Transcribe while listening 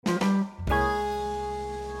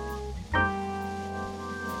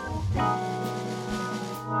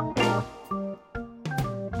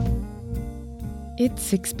It's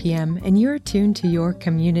 6 p.m. and you're tuned to your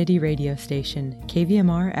community radio station,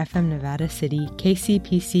 KVMR FM Nevada City,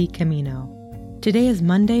 KCPC Camino. Today is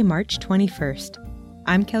Monday, March 21st.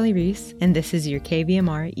 I'm Kelly Reese, and this is your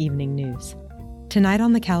KVMR Evening News. Tonight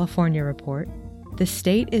on the California Report, the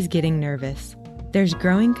state is getting nervous. There's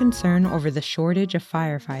growing concern over the shortage of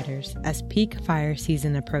firefighters as peak fire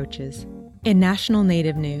season approaches. In national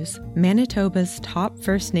Native news, Manitoba's top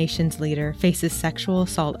First Nations leader faces sexual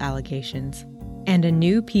assault allegations. And a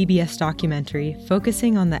new PBS documentary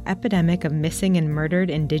focusing on the epidemic of missing and murdered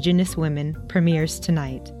Indigenous women premieres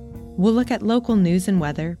tonight. We'll look at local news and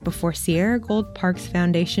weather before Sierra Gold Parks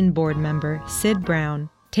Foundation board member Sid Brown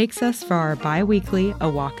takes us for our bi-weekly A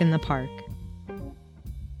Walk in the Park.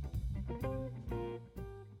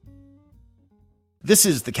 This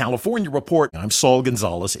is the California Report. I'm Saul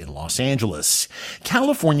Gonzalez in Los Angeles.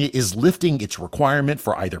 California is lifting its requirement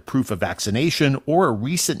for either proof of vaccination or a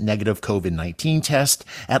recent negative COVID-19 test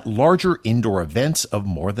at larger indoor events of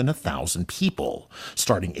more than 1,000 people.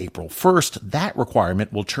 Starting April 1st, that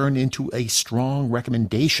requirement will turn into a strong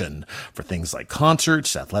recommendation for things like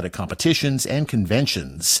concerts, athletic competitions, and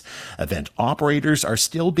conventions. Event operators are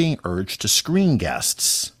still being urged to screen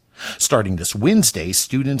guests. Starting this Wednesday,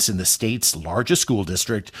 students in the state's largest school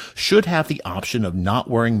district should have the option of not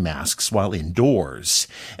wearing masks while indoors.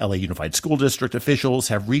 LA Unified School District officials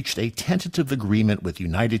have reached a tentative agreement with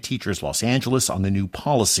United Teachers Los Angeles on the new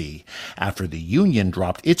policy after the union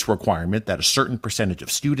dropped its requirement that a certain percentage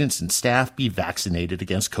of students and staff be vaccinated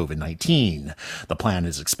against COVID-19. The plan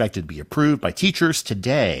is expected to be approved by teachers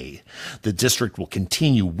today. The district will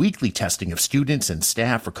continue weekly testing of students and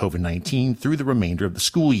staff for COVID-19 through the remainder of the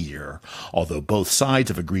school year, although both sides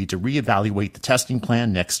have agreed to reevaluate the testing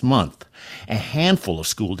plan next month. A handful of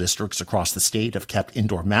school districts across the state have kept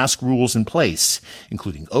indoor mask rules in place,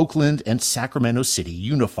 including Oakland and Sacramento City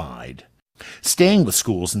Unified. Staying with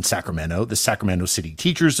schools in Sacramento, the Sacramento City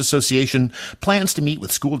Teachers Association plans to meet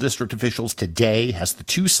with school district officials today as the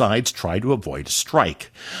two sides try to avoid a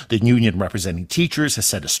strike. The union representing teachers has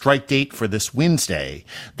set a strike date for this Wednesday.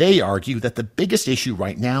 They argue that the biggest issue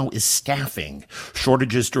right now is staffing.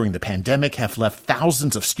 Shortages during the pandemic have left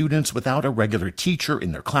thousands of students without a regular teacher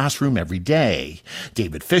in their classroom every day.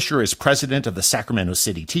 David Fisher is president of the Sacramento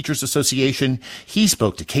City Teachers Association. He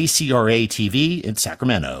spoke to KCRA TV in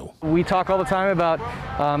Sacramento. We talk all the time about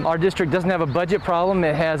our district doesn't have a budget problem,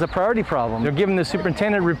 it has a priority problem. They're giving the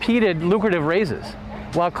superintendent repeated lucrative raises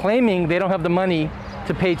while claiming they don't have the money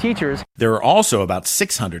to pay teachers. There are also about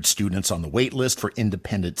 600 students on the wait list for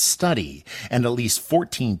independent study and at least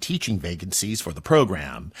 14 teaching vacancies for the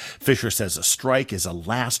program. Fisher says a strike is a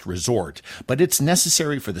last resort, but it's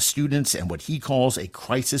necessary for the students and what he calls a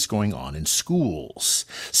crisis going on in schools.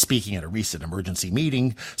 Speaking at a recent emergency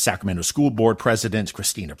meeting, Sacramento School Board President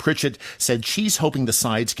Christina Pritchett said she's hoping the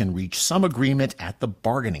sides can reach some agreement at the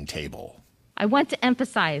bargaining table. I want to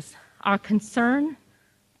emphasize our concern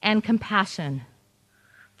and compassion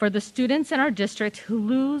for the students in our district who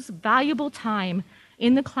lose valuable time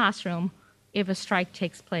in the classroom if a strike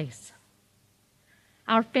takes place.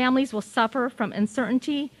 Our families will suffer from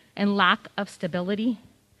uncertainty and lack of stability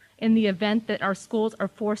in the event that our schools are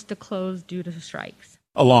forced to close due to strikes.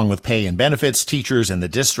 Along with pay and benefits, teachers in the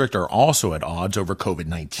district are also at odds over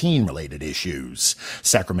COVID-19 related issues.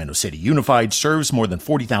 Sacramento City Unified serves more than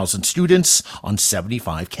 40,000 students on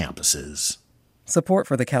 75 campuses. Support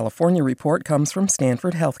for the California Report comes from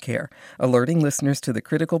Stanford Healthcare, alerting listeners to the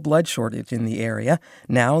critical blood shortage in the area.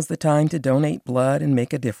 Now's the time to donate blood and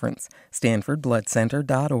make a difference.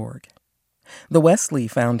 StanfordBloodCenter.org. The Wesley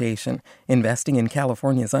Foundation, investing in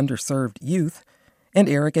California's underserved youth. And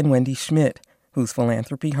Eric and Wendy Schmidt, whose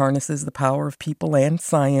philanthropy harnesses the power of people and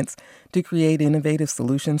science to create innovative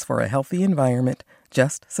solutions for a healthy environment,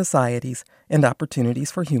 just societies, and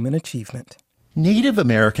opportunities for human achievement. Native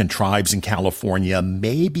American tribes in California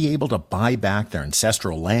may be able to buy back their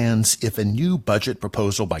ancestral lands if a new budget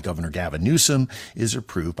proposal by Governor Gavin Newsom is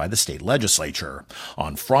approved by the state legislature.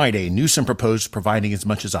 On Friday, Newsom proposed providing as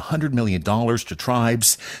much as $100 million to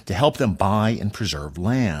tribes to help them buy and preserve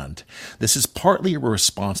land. This is partly a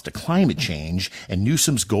response to climate change and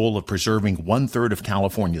Newsom's goal of preserving 1/3 of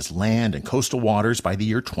California's land and coastal waters by the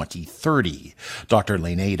year 2030. Dr.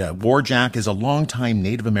 Leneida Warjack is a longtime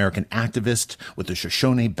Native American activist with the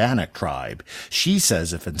Shoshone-Bannock tribe. She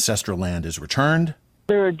says if ancestral land is returned,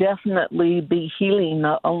 there will definitely be healing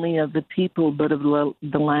not only of the people but of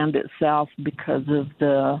the land itself because of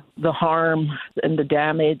the harm and the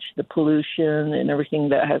damage, the pollution and everything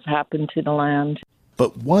that has happened to the land.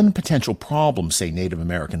 But one potential problem, say Native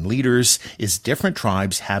American leaders, is different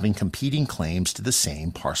tribes having competing claims to the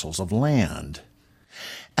same parcels of land.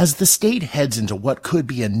 As the state heads into what could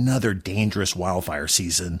be another dangerous wildfire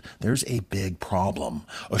season, there's a big problem: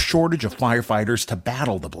 a shortage of firefighters to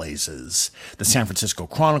battle the blazes. The San Francisco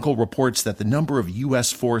Chronicle reports that the number of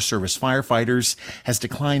U.S. Forest Service firefighters has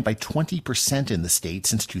declined by 20% in the state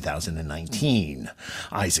since 2019.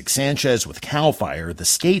 Isaac Sanchez with CAL FIRE, the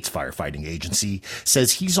state's firefighting agency,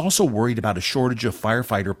 says he's also worried about a shortage of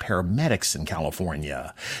firefighter paramedics in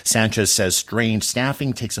California. Sanchez says strained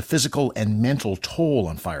staffing takes a physical and mental toll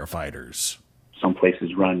on firefighters. Some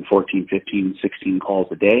places run 14, 15, 16 calls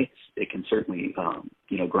a day. It can certainly,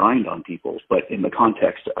 grind on people. But in the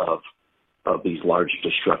context of these large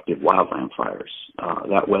destructive wildland fires,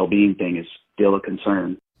 that well-being thing is still a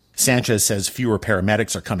concern. Sanchez says fewer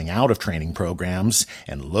paramedics are coming out of training programs,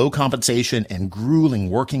 and low compensation and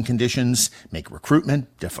grueling working conditions make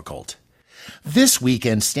recruitment difficult. This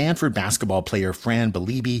weekend, Stanford basketball player Fran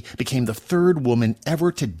Belibi became the third woman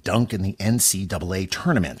ever to dunk in the NCAA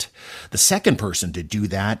tournament. The second person to do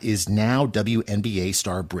that is now WNBA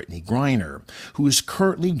star Brittany Griner, who is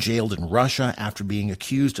currently jailed in Russia after being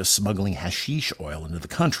accused of smuggling hashish oil into the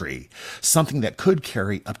country, something that could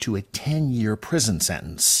carry up to a 10-year prison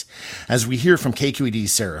sentence. As we hear from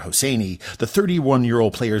KQED's Sarah Hosseini, the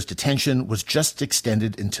 31-year-old player's detention was just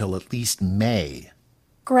extended until at least May.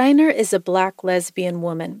 Griner is a Black lesbian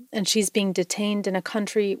woman, and she's being detained in a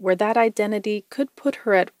country where that identity could put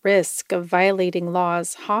her at risk of violating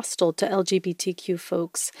laws hostile to LGBTQ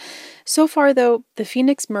folks. So far, though, the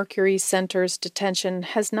Phoenix Mercury Center's detention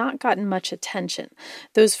has not gotten much attention.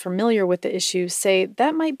 Those familiar with the issue say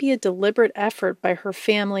that might be a deliberate effort by her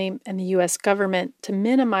family and the U.S. government to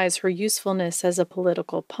minimize her usefulness as a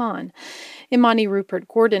political pawn. Imani Rupert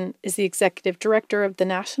Gordon is the executive director of the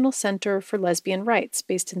National Center for Lesbian Rights,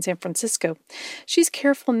 based in San Francisco. She's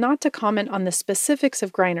careful not to comment on the specifics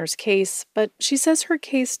of Griner's case, but she says her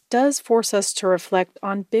case does force us to reflect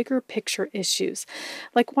on bigger picture issues,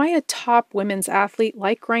 like why a top women's athlete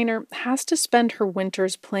like Griner has to spend her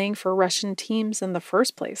winters playing for Russian teams in the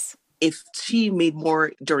first place. If she made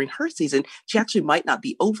more during her season, she actually might not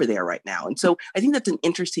be over there right now. And so I think that's an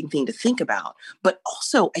interesting thing to think about. But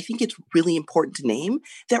also, I think it's really important to name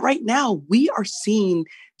that right now we are seeing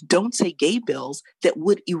Don't Say Gay bills that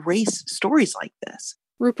would erase stories like this.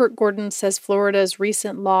 Rupert Gordon says Florida's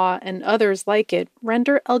recent law and others like it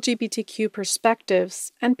render LGBTQ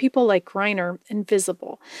perspectives and people like Griner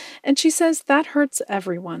invisible. And she says that hurts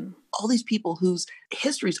everyone. All these people whose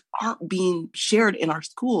histories aren't being shared in our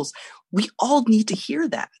schools, we all need to hear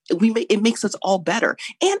that. It makes us all better.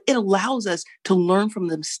 And it allows us to learn from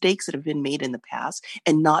the mistakes that have been made in the past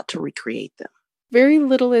and not to recreate them. Very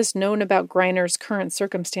little is known about Griner's current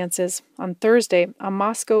circumstances. On Thursday, a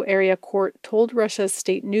Moscow area court told Russia's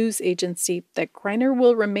state news agency that Griner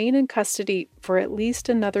will remain in custody for at least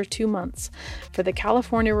another 2 months. For the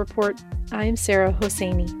California Report, I'm Sarah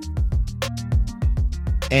Hosseini.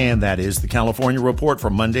 And that is the California Report for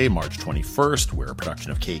Monday, March 21st. We're a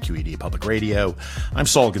production of KQED Public Radio. I'm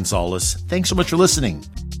Saul Gonzalez. Thanks so much for listening.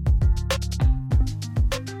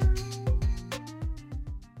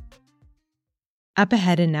 Up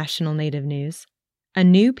ahead in National Native News, a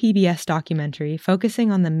new PBS documentary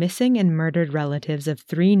focusing on the missing and murdered relatives of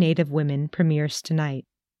 3 Native women premieres tonight.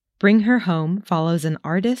 Bring Her Home follows an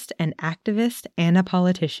artist, an activist, and a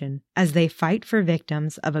politician as they fight for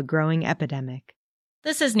victims of a growing epidemic.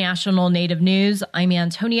 This is National Native News. I'm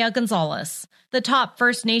Antonia Gonzalez. The top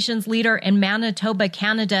First Nations leader in Manitoba,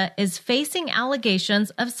 Canada, is facing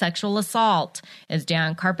allegations of sexual assault. As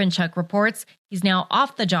Dan Karpinchuk reports, he's now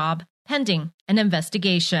off the job, pending an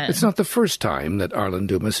investigation. It's not the first time that Arlen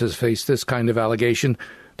Dumas has faced this kind of allegation.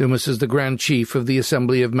 Dumas is the Grand Chief of the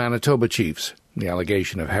Assembly of Manitoba Chiefs. The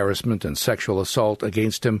allegation of harassment and sexual assault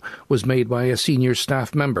against him was made by a senior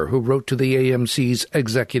staff member who wrote to the AMC's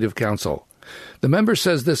Executive Council. The member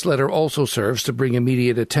says this letter also serves to bring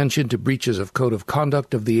immediate attention to breaches of code of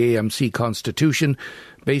conduct of the AMC Constitution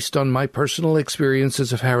based on my personal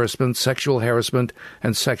experiences of harassment, sexual harassment,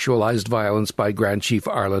 and sexualized violence by Grand Chief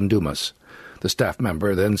Arlen Dumas. The staff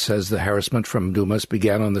member then says the harassment from Dumas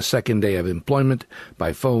began on the second day of employment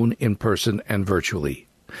by phone, in person, and virtually.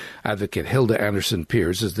 Advocate Hilda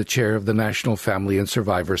Anderson-Piers is the chair of the National Family and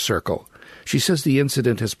Survivor Circle. She says the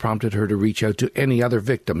incident has prompted her to reach out to any other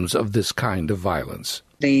victims of this kind of violence.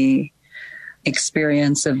 The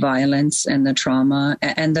experience of violence and the trauma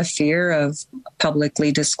and the fear of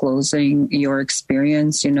publicly disclosing your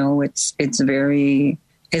experience, it's a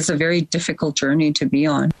very difficult journey to be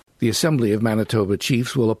on. The Assembly of Manitoba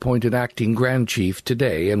Chiefs will appoint an acting Grand Chief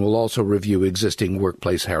today and will also review existing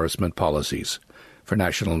workplace harassment policies. For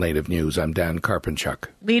National Native News, I'm Dan Karpenchuk.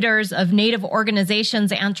 Leaders of Native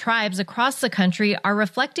organizations and tribes across the country are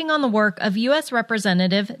reflecting on the work of U.S.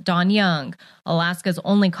 Representative Don Young. Alaska's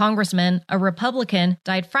only congressman, a Republican,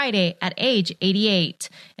 died Friday at age 88.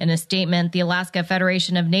 In a statement, the Alaska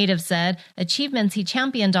Federation of Natives said achievements he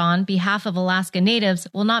championed on behalf of Alaska Natives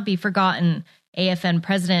will not be forgotten. AFN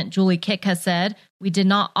President Julie Kitka said, "We did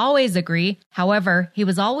not always agree. However, he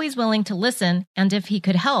was always willing to listen, and if he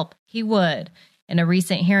could help, he would." In a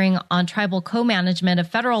recent hearing on tribal co-management of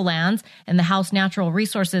federal lands in the House Natural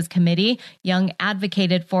Resources Committee, Young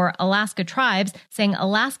advocated for Alaska tribes, saying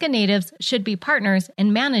Alaska Natives should be partners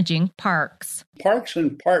in managing parks. Parks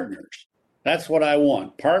and partners. That's what I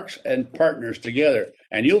want. Parks and partners together.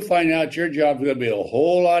 And you'll find out your job is going to be a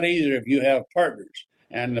whole lot easier if you have partners.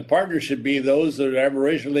 And the partners should be those that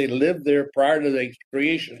originally lived there prior to the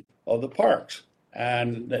creation of the parks.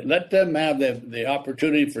 And let them have the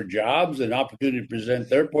opportunity for jobs and opportunity to present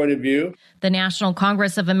their point of view. The National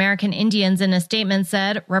Congress of American Indians in a statement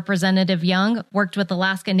said Representative Young worked with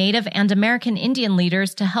Alaska Native and American Indian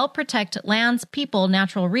leaders to help protect lands, people,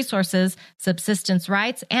 natural resources, subsistence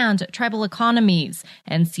rights, and tribal economies.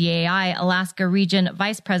 NCAI Alaska Region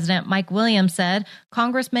Vice President Mike Williams said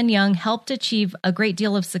Congressman Young helped achieve a great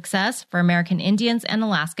deal of success for American Indians and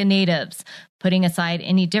Alaska Natives, putting aside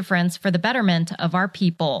any difference for the betterment of our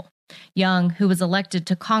people. Young, who was elected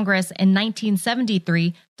to Congress in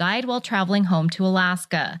 1973, died while traveling home to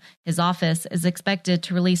Alaska. His office is expected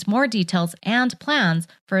to release more details and plans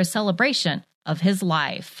for a celebration of his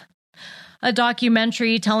life. A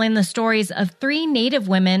documentary telling the stories of 3 Native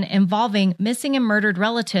women involving missing and murdered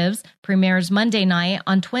relatives premieres Monday night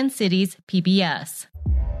on Twin Cities PBS.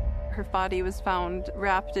 Her body was found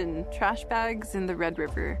wrapped in trash bags in the Red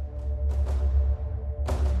River.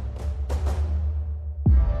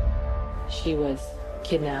 She was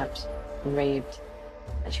kidnapped and raped,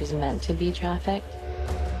 and she was meant to be trafficked.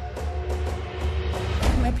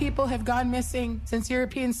 My people have gone missing since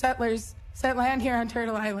European settlers set land here on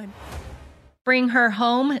Turtle Island. Bring Her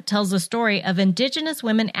Home tells the story of Indigenous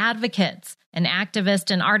women advocates. An activist,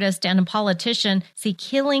 an artist, and a politician seek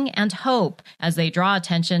healing and hope as they draw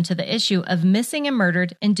attention to the issue of missing and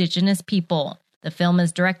murdered Indigenous people. The film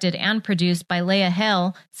is directed and produced by Leah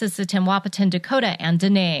Hale, Sisseton Wahpeton Dakota, and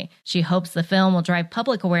Dene. She hopes the film will drive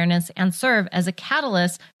public awareness and serve as a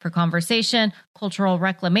catalyst for conversation, cultural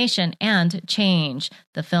reclamation, and change.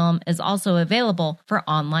 The film is also available for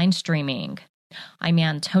online streaming. I'm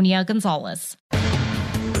Antonia Gonzalez.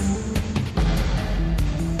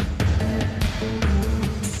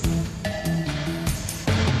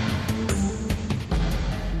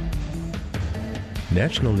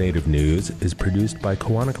 National Native News is produced by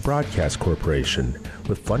Kawanak Broadcast Corporation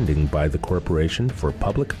with funding by the Corporation for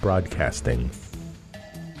Public Broadcasting.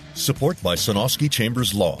 Support by Sonosky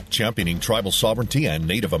Chambers Law, championing tribal sovereignty and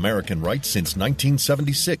Native American rights since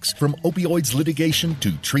 1976. From opioids litigation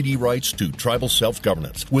to treaty rights to tribal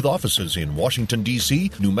self-governance. With offices in Washington,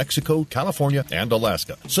 D.C., New Mexico, California, and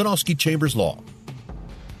Alaska. Sonosky Chambers Law.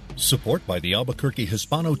 Support by the Albuquerque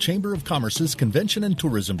Hispano Chamber of Commerce's Convention and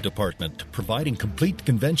Tourism Department, providing complete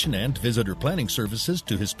convention and visitor planning services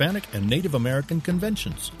to Hispanic and Native American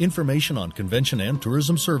conventions. Information on convention and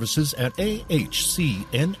tourism services at ahcnm.org.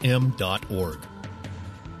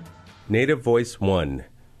 Native Voice One,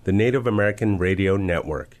 the Native American Radio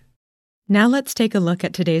Network. Now let's take a look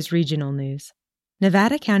at today's regional news.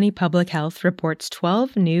 Nevada County Public Health reports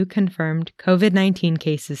 12 new confirmed COVID-19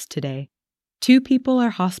 cases today. 2 people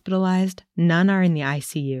are hospitalized, none are in the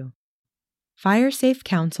ICU. Fire Safe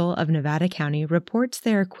Council of Nevada County reports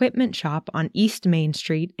their equipment shop on East Main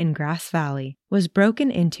Street in Grass Valley was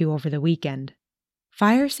broken into over the weekend.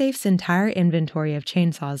 Fire Safe's entire inventory of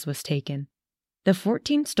chainsaws was taken. The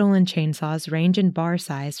 14 stolen chainsaws range in bar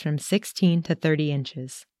size from 16 to 30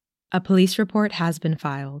 inches. A police report has been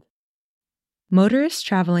filed. Motorists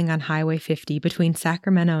traveling on Highway 50 between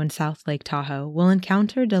Sacramento and South Lake Tahoe will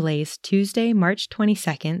encounter delays Tuesday, March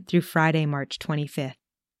 22nd through Friday, March 25th.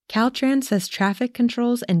 Caltrans says traffic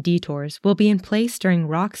controls and detours will be in place during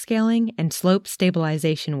rock scaling and slope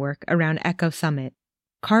stabilization work around Echo Summit.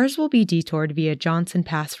 Cars will be detoured via Johnson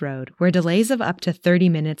Pass Road, where delays of up to 30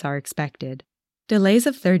 minutes are expected. Delays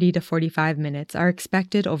of 30 to 45 minutes are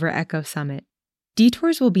expected over Echo Summit.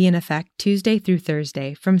 Detours will be in effect Tuesday through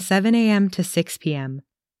Thursday from 7 a.m. to 6 p.m.,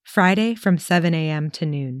 Friday from 7 a.m. to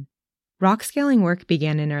noon. Rock scaling work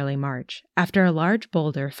began in early March after a large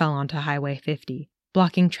boulder fell onto Highway 50,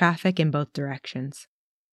 blocking traffic in both directions.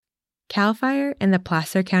 CAL FIRE and the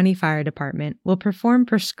Placer County Fire Department will perform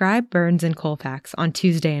prescribed burns in Colfax on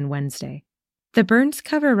Tuesday and Wednesday. The burns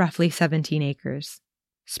cover roughly 17 acres.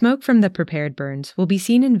 Smoke from the prepared burns will be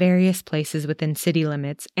seen in various places within city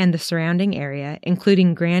limits and the surrounding area,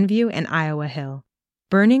 including Grandview and Iowa Hill.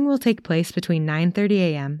 Burning will take place between 9:30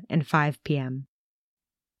 a.m. and 5 p.m.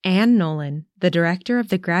 Ann Nolan, the director of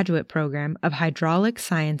the graduate program of hydraulic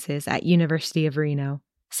sciences at University of Reno,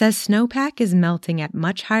 says snowpack is melting at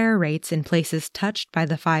much higher rates in places touched by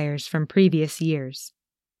the fires from previous years.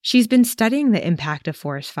 She's been studying the impact of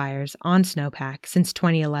forest fires on snowpack since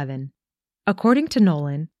 2011. According to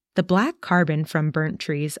Nolan, the black carbon from burnt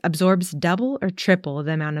trees absorbs double or triple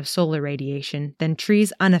the amount of solar radiation than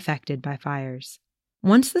trees unaffected by fires.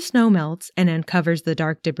 Once the snow melts and uncovers the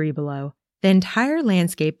dark debris below, the entire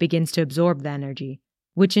landscape begins to absorb the energy,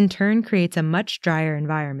 which in turn creates a much drier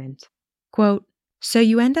environment. Quote, "So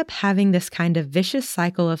you end up having this kind of vicious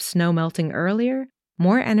cycle of snow melting earlier,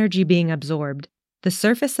 more energy being absorbed, the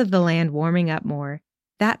surface of the land warming up more.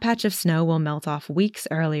 That patch of snow will melt off weeks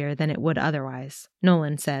earlier than it would otherwise,"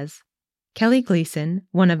 Nolan says. Kelly Gleason,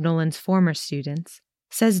 one of Nolan's former students,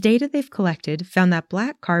 says data they've collected found that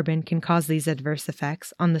black carbon can cause these adverse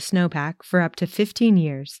effects on the snowpack for up to 15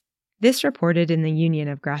 years. This reported in the Union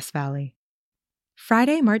of Grass Valley.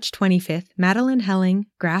 Friday, March 25th, Madeline Helling,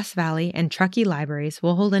 Grass Valley, and Truckee libraries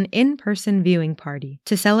will hold an in-person viewing party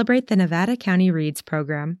to celebrate the Nevada County Reads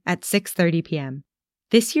program at 6:30 p.m.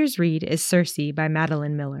 This year's read is Circe by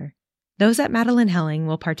Madeline Miller. Those at Madeline Helling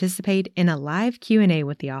will participate in a live Q&A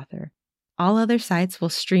with the author. All other sites will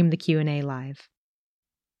stream the Q&A live.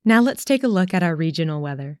 Now let's take a look at our regional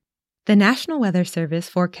weather. The National Weather Service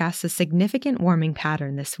forecasts a significant warming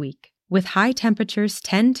pattern this week, with high temperatures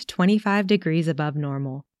 10 to 25 degrees above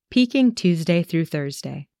normal, peaking Tuesday through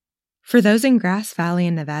Thursday. For those in Grass Valley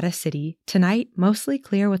and Nevada City, tonight mostly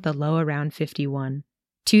clear with a low around 51.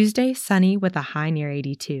 Tuesday, sunny with a high near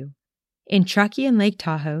 82. In Truckee and Lake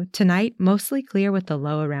Tahoe, tonight mostly clear with a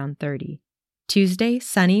low around 30. Tuesday,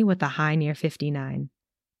 sunny with a high near 59.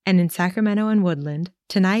 And in Sacramento and Woodland,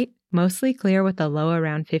 tonight mostly clear with a low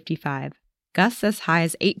around 55. Gusts as high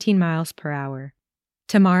as 18 miles per hour.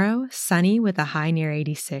 Tomorrow, sunny with a high near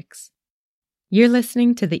 86. You're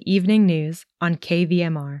listening to the Evening News on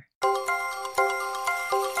KVMR.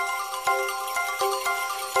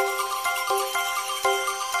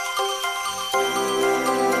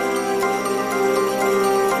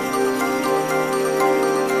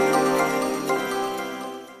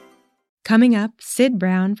 Coming up, Sid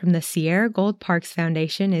Brown from the Sierra Gold Parks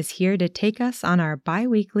Foundation is here to take us on our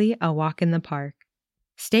bi-weekly A Walk in the Park.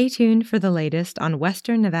 Stay tuned for the latest on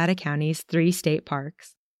Western Nevada County's 3 state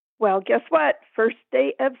parks. Well, guess what? First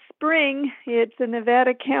day of spring. It's a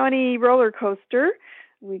Nevada County roller coaster.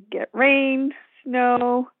 We get rain,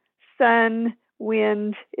 snow, sun,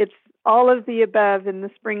 wind. It's all of the above in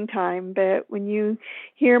the springtime. But when you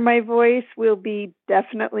hear my voice, we'll be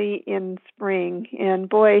definitely in spring. And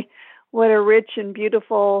boy, what a rich and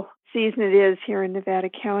beautiful season it is here in Nevada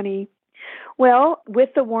County. Well, with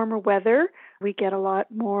the warmer weather, we get a lot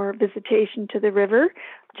more visitation to the river.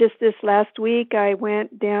 Just this last week, I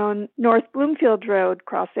went down North Bloomfield Road,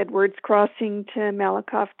 cross Edwards Crossing to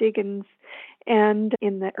Malakoff Diggins. And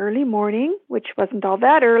in the early morning, which wasn't all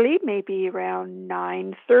that early, maybe around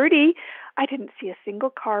 9:30, I didn't see a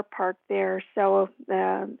single car parked there. So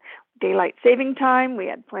daylight saving time, we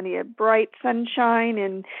had plenty of bright sunshine,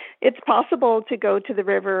 and it's possible to go to the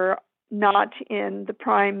river not in the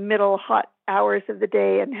prime middle hot hours of the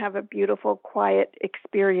day and have a beautiful, quiet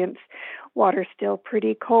experience. Water's still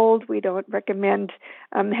pretty cold. We don't recommend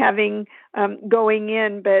going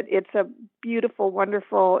in, but it's a beautiful,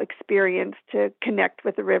 wonderful experience to connect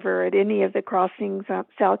with the river at any of the crossings.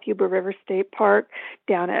 South Yuba River State Park,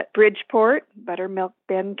 down at Bridgeport, Buttermilk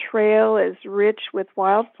Bend Trail is rich with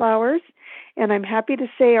wildflowers, and I'm happy to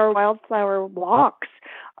say our wildflower walks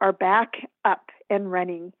are back up and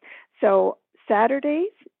running. So Saturdays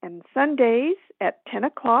and Sundays at 10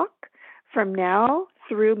 o'clock from now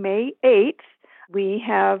through May 8th, we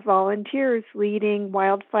have volunteers leading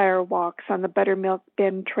wildflower walks on the Buttermilk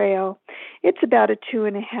Bend Trail. It's about a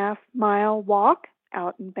 2.5-mile walk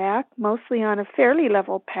out and back, mostly on a fairly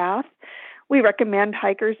level path. We recommend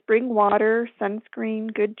hikers bring water,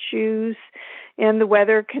 sunscreen, good shoes, and the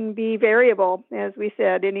weather can be variable. As we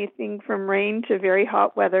said, anything from rain to very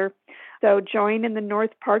hot weather. So join in the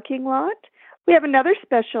north parking lot. We have another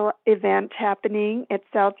special event happening at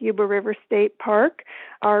South Yuba River State Park.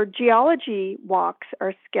 Our geology walks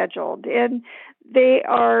are scheduled, and they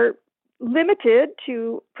are limited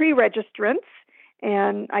to pre-registrants,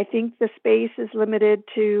 and I think the space is limited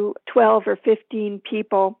to 12 or 15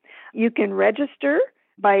 people. You can register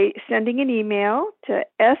by sending an email to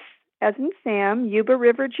S as in Sam, Yuba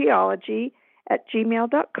River Geology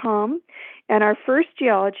geologytalk@gmail.com. And our first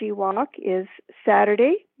geology walk is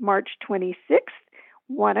Saturday, March 26th,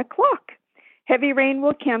 1 o'clock. Heavy rain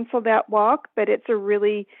will cancel that walk, but it's a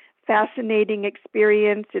really fascinating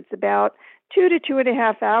experience. It's about 2 to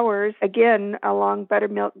 2.5 hours, again, along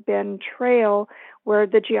Buttermilk Bend Trail, where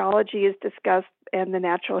the geology is discussed and the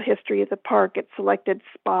natural history of the park at selected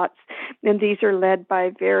spots. And these are led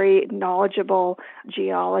by very knowledgeable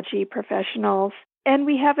geology professionals. And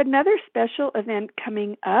we have another special event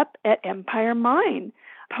coming up at Empire Mine,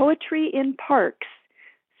 Poetry in Parks,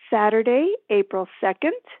 Saturday, April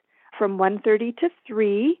 2nd, from 1:30 to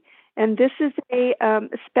 3. And this is a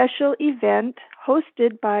special event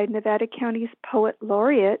hosted by Nevada County's Poet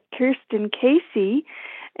Laureate, Kirsten Casey,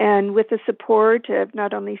 and with the support of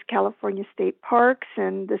not only California State Parks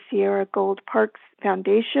and the Sierra Gold Parks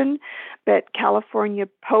Foundation, but California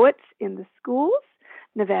Poets in the Schools,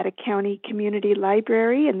 Nevada County Community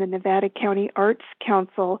Library, and the Nevada County Arts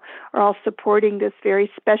Council are all supporting this very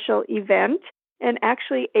special event. And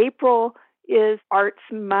actually, April is Arts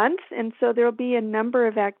Month, and so there will be a number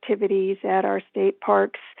of activities at our state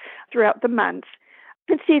parks throughout the month.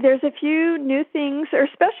 Let's see, there's a few new things or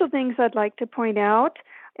special things I'd like to point out,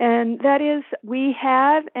 and that is we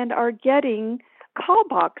have and are getting call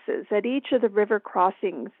boxes at each of the river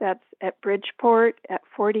crossings. That's at Bridgeport, at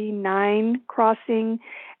 49 Crossing,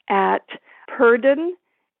 at Purdon,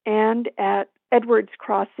 and at Edwards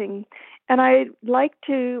Crossing. And I'd like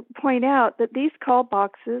to point out that these call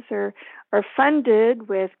boxes are funded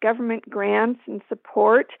with government grants and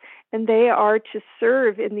support, and they are to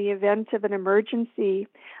serve in the event of an emergency.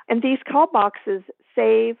 And these call boxes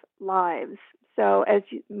save lives. So as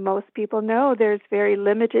most people know, there's very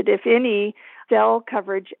limited, if any, cell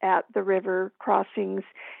coverage at the river crossings.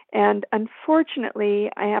 And unfortunately,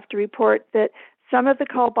 I have to report that some of the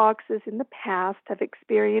call boxes in the past have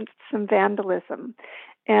experienced some vandalism.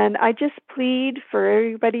 And I just plead for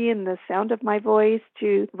everybody in the sound of my voice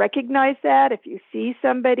to recognize that. If you see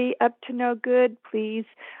somebody up to no good, please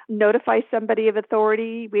notify somebody of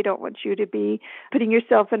authority. We don't want you to be putting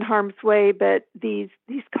yourself in harm's way, but these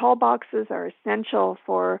call boxes are essential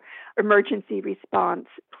for emergency response.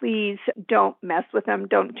 Please don't mess with them.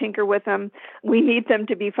 Don't tinker with them. We need them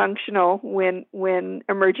to be functional when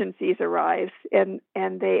emergencies arise, and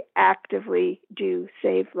they actively do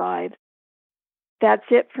save lives.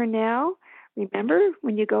 That's it for now. Remember,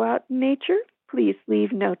 when you go out in nature, please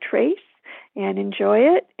leave no trace and enjoy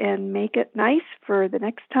it and make it nice for the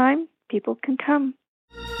next time people can come.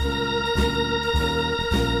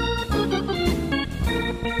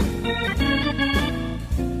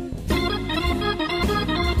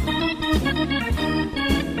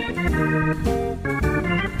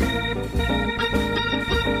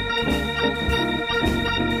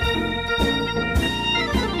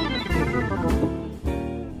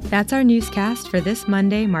 That's our newscast for this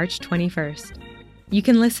Monday, March 21st. You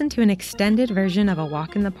can listen to an extended version of A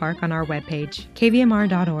Walk in the Park on our webpage,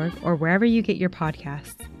 kvmr.org, or wherever you get your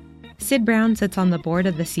podcasts. Sid Brown sits on the board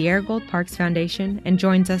of the Sierra Gold Parks Foundation and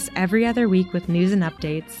joins us every other week with news and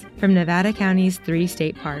updates from Nevada County's 3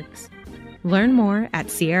 state parks. Learn more at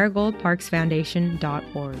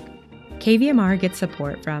sierragoldparksfoundation.org. KVMR gets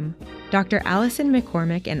support from Dr. Allison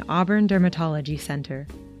McCormick and Auburn Dermatology Center,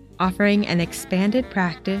 offering an expanded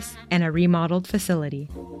practice and a remodeled facility.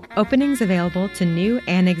 Openings available to new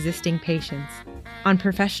and existing patients on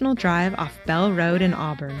Professional Drive off Bell Road in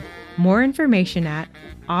Auburn. More information at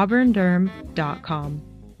auburnderm.com.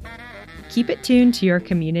 Keep it tuned to your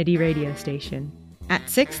community radio station. At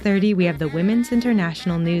 6:30, we have the Women's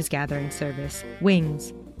International News Gathering Service,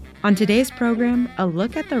 WINGS. On today's program, a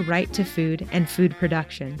look at the right to food and food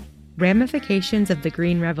production, ramifications of the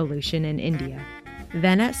Green Revolution in India.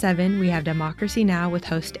 Then at 7, we have Democracy Now! With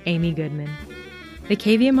host Amy Goodman. The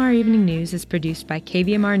KVMR Evening News is produced by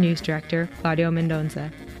KVMR News Director Claudio Mendonza.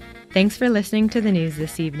 Thanks for listening to the news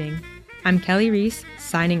this evening. I'm Kelly Reese,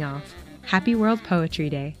 signing off. Happy World Poetry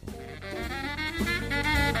Day.